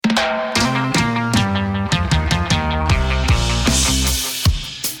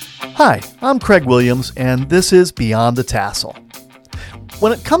Hi, I'm Craig Williams, and this is Beyond the Tassel.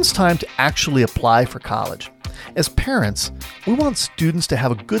 When it comes time to actually apply for college, as parents, we want students to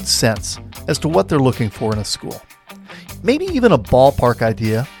have a good sense as to what they're looking for in a school. Maybe even a ballpark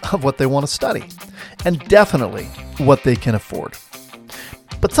idea of what they want to study, and definitely what they can afford.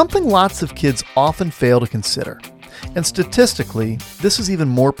 But something lots of kids often fail to consider, and statistically, this is even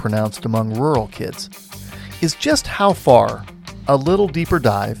more pronounced among rural kids, is just how far a little deeper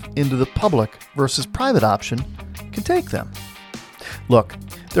dive into the public versus private option can take them. Look,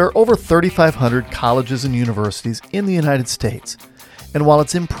 there are over 3,500 colleges and universities in the United States, and while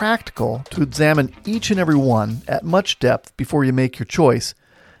it's impractical to examine each and every one at much depth before you make your choice,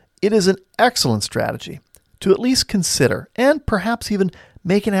 it is an excellent strategy to at least consider and perhaps even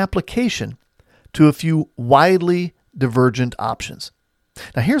make an application to a few widely divergent options.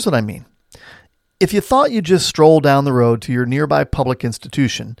 Now here's what I mean. If you thought you'd just stroll down the road to your nearby public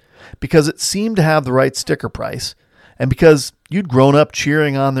institution because it seemed to have the right sticker price, and because you'd grown up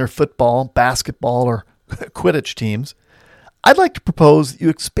cheering on their football, basketball, or Quidditch teams, I'd like to propose that you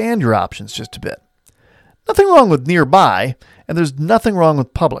expand your options just a bit. Nothing wrong with nearby, and there's nothing wrong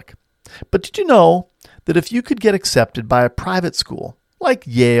with public. But did you know that if you could get accepted by a private school, like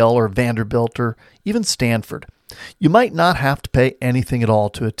Yale or Vanderbilt or even Stanford, you might not have to pay anything at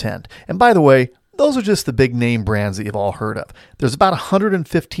all to attend? And by the way, those are just the big name brands that you've all heard of. There's about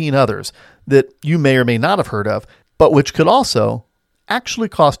 115 others that you may or may not have heard of, but which could also actually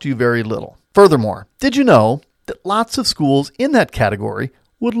cost you very little. Furthermore, did you know that lots of schools in that category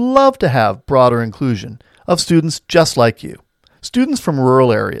would love to have broader inclusion of students just like you, students from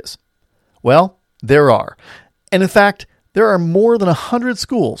rural areas? Well, there are. And in fact, there are more than 100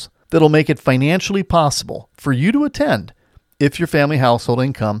 schools that'll make it financially possible for you to attend if your family household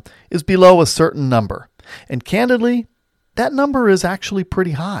income is below a certain number. And candidly, that number is actually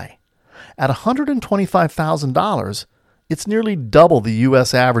pretty high. At $125,000, it's nearly double the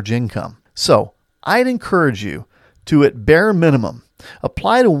U.S. average income. So I'd encourage you to, at bare minimum,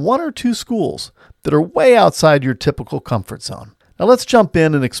 apply to one or two schools that are way outside your typical comfort zone. Now let's jump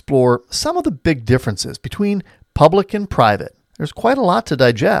in and explore some of the big differences between public and private. There's quite a lot to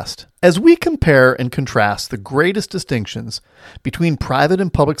digest. As we compare and contrast the greatest distinctions between private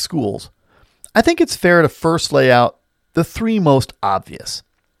and public schools, I think it's fair to first lay out the three most obvious.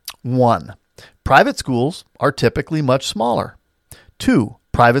 1. Private schools are typically much smaller. 2.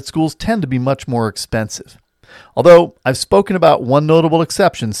 Private schools tend to be much more expensive. Although I've spoken about one notable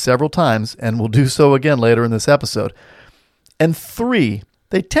exception several times and will do so again later in this episode. And 3,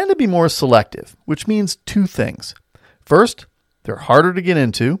 they tend to be more selective, which means two things. First, they're harder to get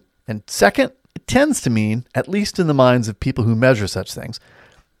into. And second, it tends to mean, at least in the minds of people who measure such things,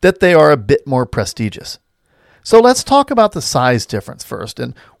 that they are a bit more prestigious. So let's talk about the size difference first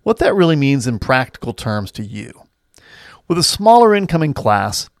and what that really means in practical terms to you. With a smaller incoming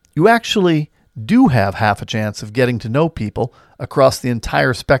class, you actually do have half a chance of getting to know people across the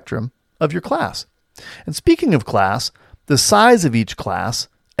entire spectrum of your class. And speaking of class, the size of each class,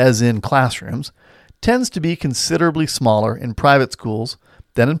 as in classrooms, tends to be considerably smaller in private schools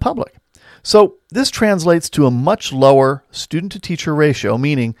than in public. So this translates to a much lower student-to-teacher ratio,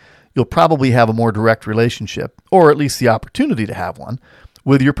 meaning you'll probably have a more direct relationship, or at least the opportunity to have one,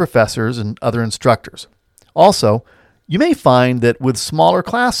 with your professors and other instructors. Also, you may find that with smaller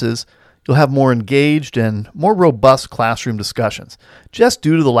classes, you'll have more engaged and more robust classroom discussions, just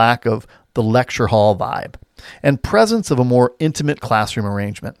due to the lack of the lecture hall vibe and presence of a more intimate classroom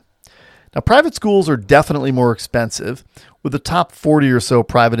arrangement. Now, private schools are definitely more expensive, with the top 40 or so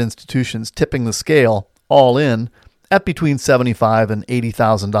private institutions tipping the scale, all in, at between $75,000 and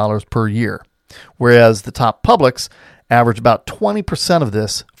 $80,000 per year, whereas the top publics average about 20% of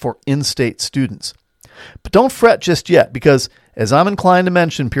this for in-state students. But don't fret just yet, because as I'm inclined to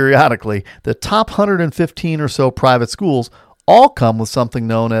mention periodically, the top 115 or so private schools all come with something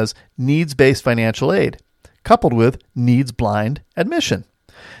known as needs-based financial aid, coupled with needs-blind admission.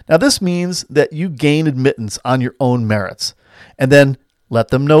 Now, this means that you gain admittance on your own merits, and then let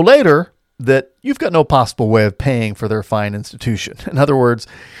them know later that you've got no possible way of paying for their fine institution. In other words,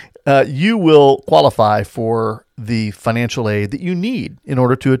 you will qualify for the financial aid that you need in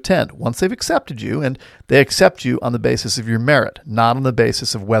order to attend once they've accepted you, and they accept you on the basis of your merit, not on the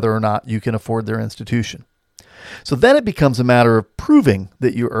basis of whether or not you can afford their institution. So then it becomes a matter of proving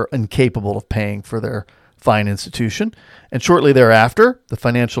that you are incapable of paying for their fine institution, and shortly thereafter, the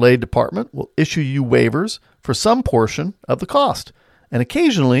financial aid department will issue you waivers for some portion of the cost, and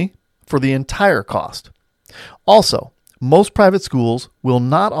occasionally for the entire cost. Also, most private schools will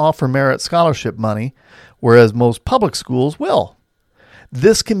not offer merit scholarship money, whereas most public schools will.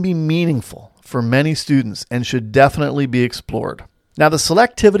 This can be meaningful for many students and should definitely be explored. Now, the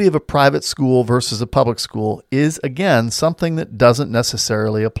selectivity of a private school versus a public school is, again, something that doesn't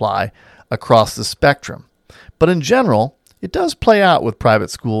necessarily apply across the spectrum. But in general, it does play out with private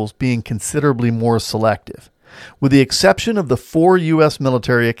schools being considerably more selective. With the exception of the 4 U.S.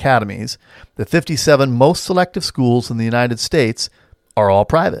 military academies, the 57 most selective schools in the United States are all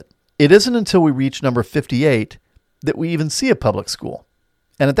private. It isn't until we reach number 58 that we even see a public school.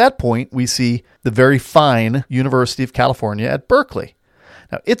 And at that point, we see the very fine University of California at Berkeley.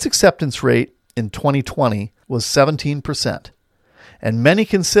 Now, its acceptance rate in 2020 was 17%, and many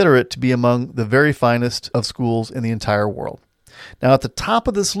consider it to be among the very finest of schools in the entire world. Now, at the top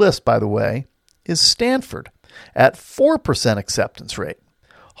of this list, by the way, is Stanford at 4% acceptance rate.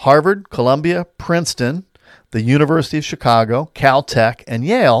 Harvard, Columbia, Princeton, the University of Chicago, Caltech, and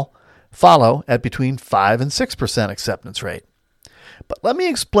Yale follow at between 5 and 6% acceptance rate. But let me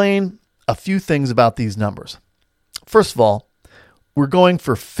explain a few things about these numbers. First of all, we're going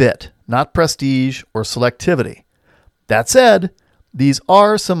for fit, not prestige or selectivity. That said, these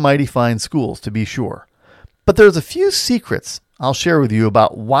are some mighty fine schools, to be sure. But there's a few secrets I'll share with you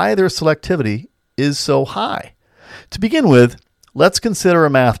about why their selectivity is so high. To begin with, let's consider a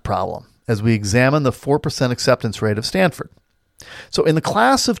math problem as we examine the 4% acceptance rate of Stanford. So in the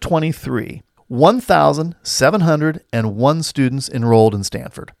class of 23, 1,701 students enrolled in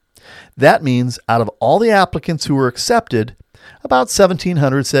Stanford. That means out of all the applicants who were accepted, about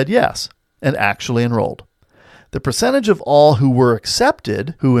 1,700 said yes and actually enrolled. The percentage of all who were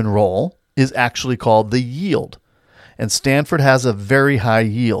accepted who enroll is actually called the yield. And Stanford has a very high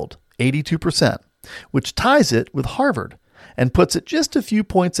yield, 82%, which ties it with Harvard and puts it just a few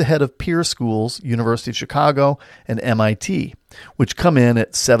points ahead of peer schools, University of Chicago and MIT, which come in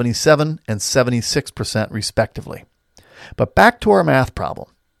at 77 and 76% respectively. But back to our math problem.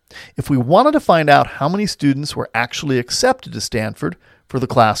 If we wanted to find out how many students were actually accepted to Stanford for the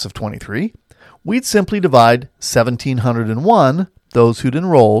class of 23, we'd simply divide 1,701, those who'd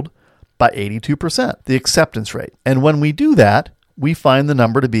enrolled, by 82%, the acceptance rate. And when we do that, we find the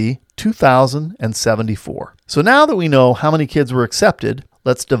number to be 2,074. So now that we know how many kids were accepted,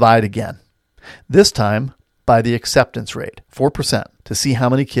 let's divide again. This time by the acceptance rate, 4%, to see how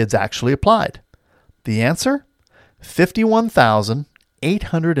many kids actually applied. The answer?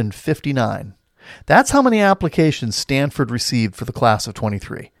 51,859. That's how many applications Stanford received for the class of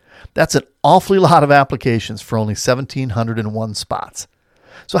 23. That's an awfully lot of applications for only 1,701 spots.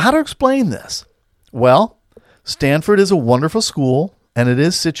 So how to explain this? Well, Stanford is a wonderful school, and it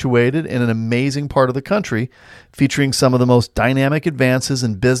is situated in an amazing part of the country, featuring some of the most dynamic advances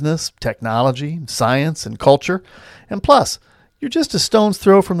in business, technology, science, and culture. And plus, you're just a stone's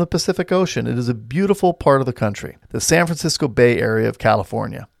throw from the Pacific Ocean. It is a beautiful part of the country, the San Francisco Bay Area of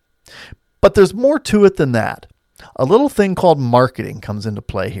California. But there's more to it than that. A little thing called marketing comes into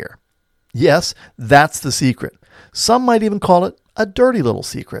play here. Yes, that's the secret. Some might even call it a dirty little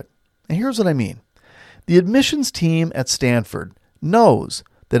secret. And here's what I mean. The admissions team at Stanford knows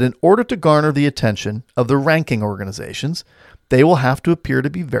that in order to garner the attention of the ranking organizations, they will have to appear to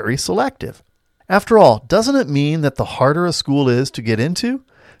be very selective. After all, doesn't it mean that the harder a school is to get into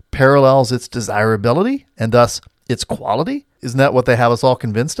parallels its desirability and thus its quality? Isn't that what they have us all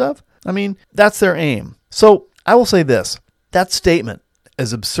convinced of? I mean, that's their aim. So I will say this, that statement,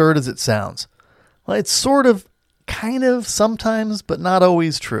 as absurd as it sounds, well, it's sort of, kind of, sometimes, but not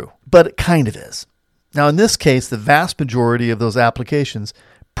always true. But it kind of is. Now, in this case, the vast majority of those applications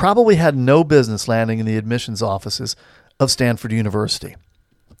probably had no business landing in the admissions offices of Stanford University.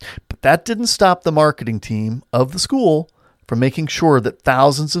 But that didn't stop the marketing team of the school from making sure that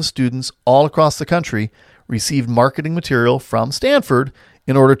thousands of students all across the country received marketing material from Stanford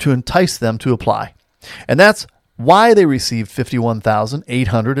in order to entice them to apply. And that's why they received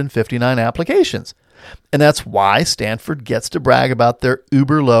 51,859 applications. And that's why Stanford gets to brag about their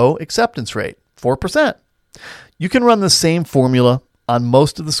uber low acceptance rate, 4%. You can run the same formula on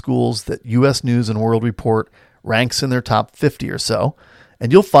most of the schools that U.S. News and World Report ranks in their top 50 or so,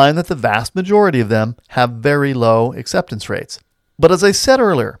 and you'll find that the vast majority of them have very low acceptance rates. But as I said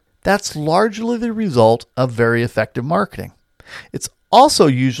earlier, that's largely the result of very effective marketing. It's also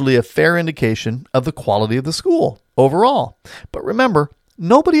usually a fair indication of the quality of the school overall. But remember,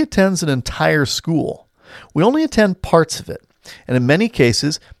 nobody attends an entire school. We only attend parts of it. And in many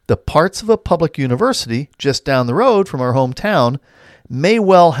cases, the parts of a public university just down the road from our hometown may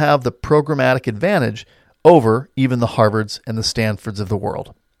well have the programmatic advantage over even the Harvards and the Stanfords of the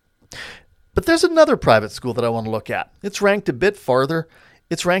world. But there's another private school that I want to look at. It's ranked a bit further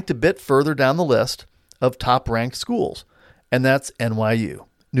down the list of top-ranked schools. and that's NYU,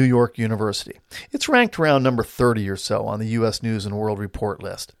 New York University. It's ranked around number 30 or so on the U.S. News and World Report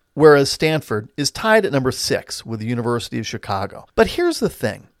list, whereas Stanford is tied at number 6 with the University of Chicago. But here's the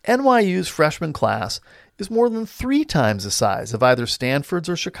thing. NYU's freshman class is more than 3 times the size of either Stanford's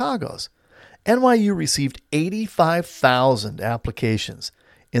or Chicago's. NYU received 85,000 applications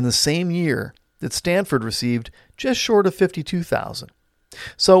in the same year that Stanford received just short of 52,000.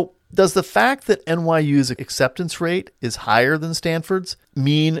 So, does the fact that NYU's acceptance rate is higher than Stanford's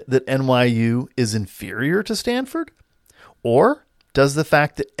mean that NYU is inferior to Stanford? Or does the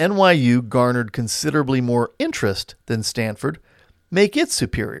fact that NYU garnered considerably more interest than Stanford make it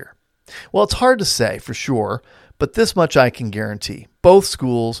superior? Well, it's hard to say for sure, but this much I can guarantee. Both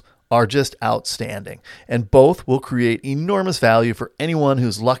schools are just outstanding, and both will create enormous value for anyone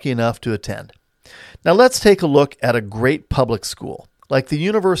who's lucky enough to attend. Now let's take a look at a great public school, like the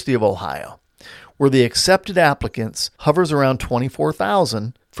University of Ohio, where the accepted applicants hovers around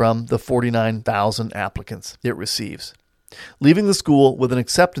 24,000 from the 49,000 applicants it receives, leaving the school with an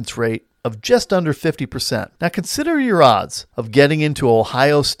acceptance rate of just under 50%. Now consider your odds of getting into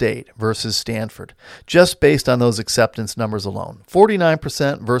Ohio State versus Stanford, just based on those acceptance numbers alone,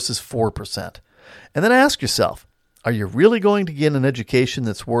 49% versus 4%. And then ask yourself, are you really going to get an education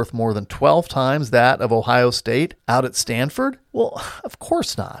that's worth more than 12 times that of Ohio State out at Stanford? Well, of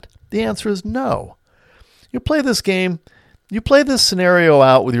course not. The answer is no. You play this scenario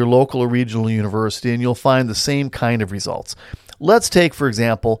out with your local or regional university, and you'll find the same kind of results. Let's take, for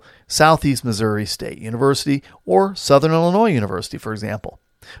example, Southeast Missouri State University or Southern Illinois University, for example.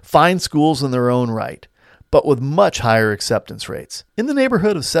 Fine schools in their own right, but with much higher acceptance rates, in the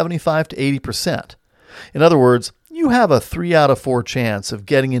neighborhood of 75 to 80%. In other words, you have a 3 out of 4 chance of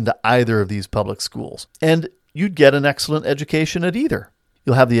getting into either of these public schools, and you'd get an excellent education at either.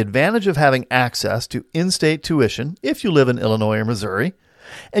 You'll have the advantage of having access to in-state tuition if you live in Illinois or Missouri,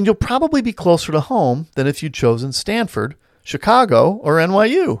 and you'll probably be closer to home than if you'd chosen Stanford, Chicago, or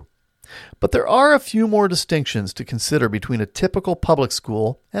NYU. But there are a few more distinctions to consider between a typical public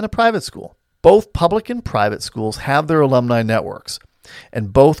school and a private school. Both public and private schools have their alumni networks,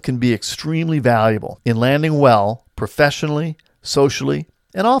 and both can be extremely valuable in landing well professionally, socially,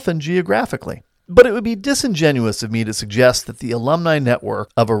 and often geographically. But it would be disingenuous of me to suggest that the alumni network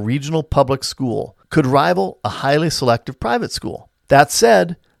of a regional public school could rival a highly selective private school. That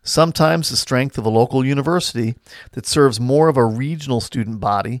said, sometimes the strength of a local university that serves more of a regional student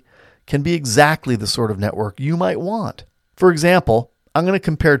body can be exactly the sort of network you might want. For example, I'm going to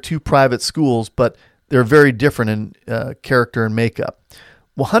compare 2 private schools, but they're very different in character and makeup.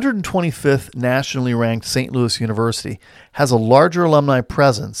 125th nationally ranked St. Louis University has a larger alumni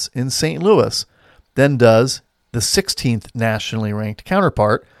presence in St. Louis than does the 16th nationally ranked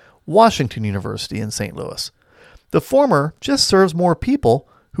counterpart, Washington University in St. Louis. The former just serves more people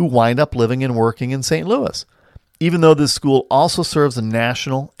who wind up living and working in St. Louis, even though this school also serves a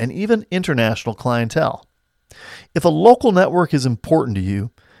national and even international clientele. If a local network is important to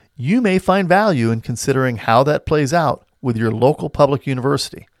you, you may find value in considering how that plays out with your local public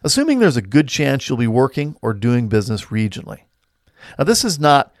university, assuming there's a good chance you'll be working or doing business regionally. Now, this is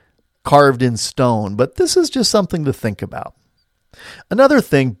not carved in stone, but this is just something to think about. Another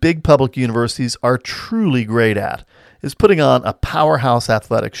thing big public universities are truly great at is putting on a powerhouse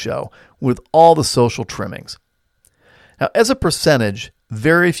athletic show with all the social trimmings. Now, as a percentage,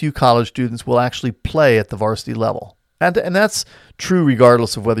 very few college students will actually play at the varsity level. And that's true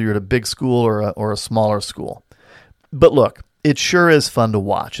regardless of whether you're at a big school or a smaller school. But look, it sure is fun to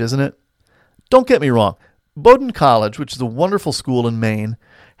watch, isn't it? Don't get me wrong. Bowdoin College, which is a wonderful school in Maine,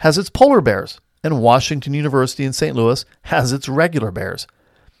 has its polar bears, and Washington University in St. Louis has its regular bears.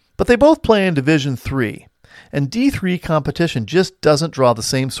 But they both play in Division III, and D3 competition just doesn't draw the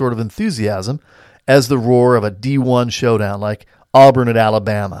same sort of enthusiasm as the roar of a D1 showdown like Auburn at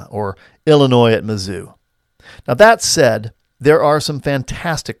Alabama or Illinois at Mizzou. Now that said, there are some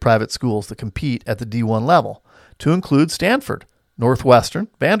fantastic private schools that compete at the D1 level, to include Stanford, Northwestern,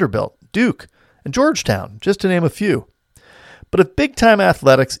 Vanderbilt, Duke, and Georgetown, just to name a few. But if big-time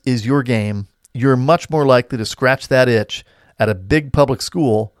athletics is your game, you're much more likely to scratch that itch at a big public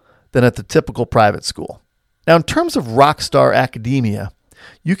school than at the typical private school. Now, in terms of rockstar academia,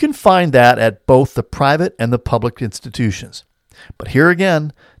 you can find that at both the private and the public institutions. But here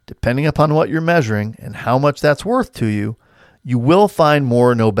again, depending upon what you're measuring and how much that's worth to you, you will find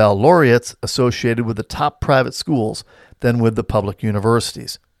more Nobel laureates associated with the top private schools than with the public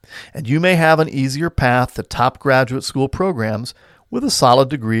universities. And you may have an easier path to top graduate school programs with a solid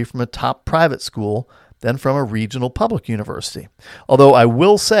degree from a top private school than from a regional public university. Although I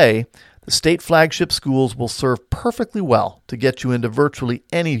will say The state flagship schools will serve perfectly well to get you into virtually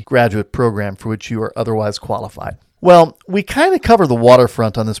any graduate program for which you are otherwise qualified. Well, we kind of cover the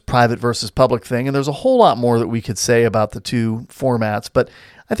waterfront on this private versus public thing, and there's a whole lot more that we could say about the two formats, but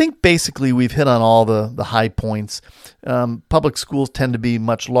I think basically we've hit on all the high points. Public schools tend to be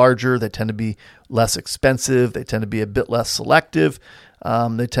much larger. They tend to be less expensive. They tend to be a bit less selective.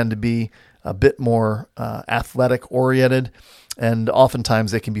 They tend to be a bit more athletic-oriented, and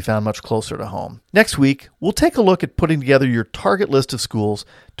oftentimes they can be found much closer to home. Next week, we'll take a look at putting together your target list of schools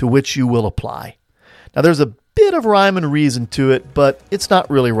to which you will apply. Now, there's a bit of rhyme and reason to it, but it's not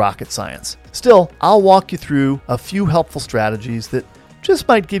really rocket science. Still, I'll walk you through a few helpful strategies that just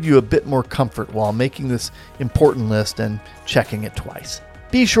might give you a bit more comfort while making this important list and checking it twice.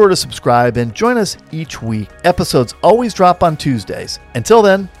 Be sure to subscribe and join us each week. Episodes always drop on Tuesdays. Until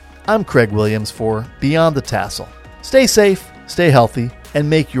then, I'm Craig Williams for Beyond the Tassel. Stay safe, stay healthy, and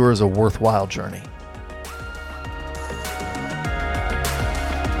make yours a worthwhile journey.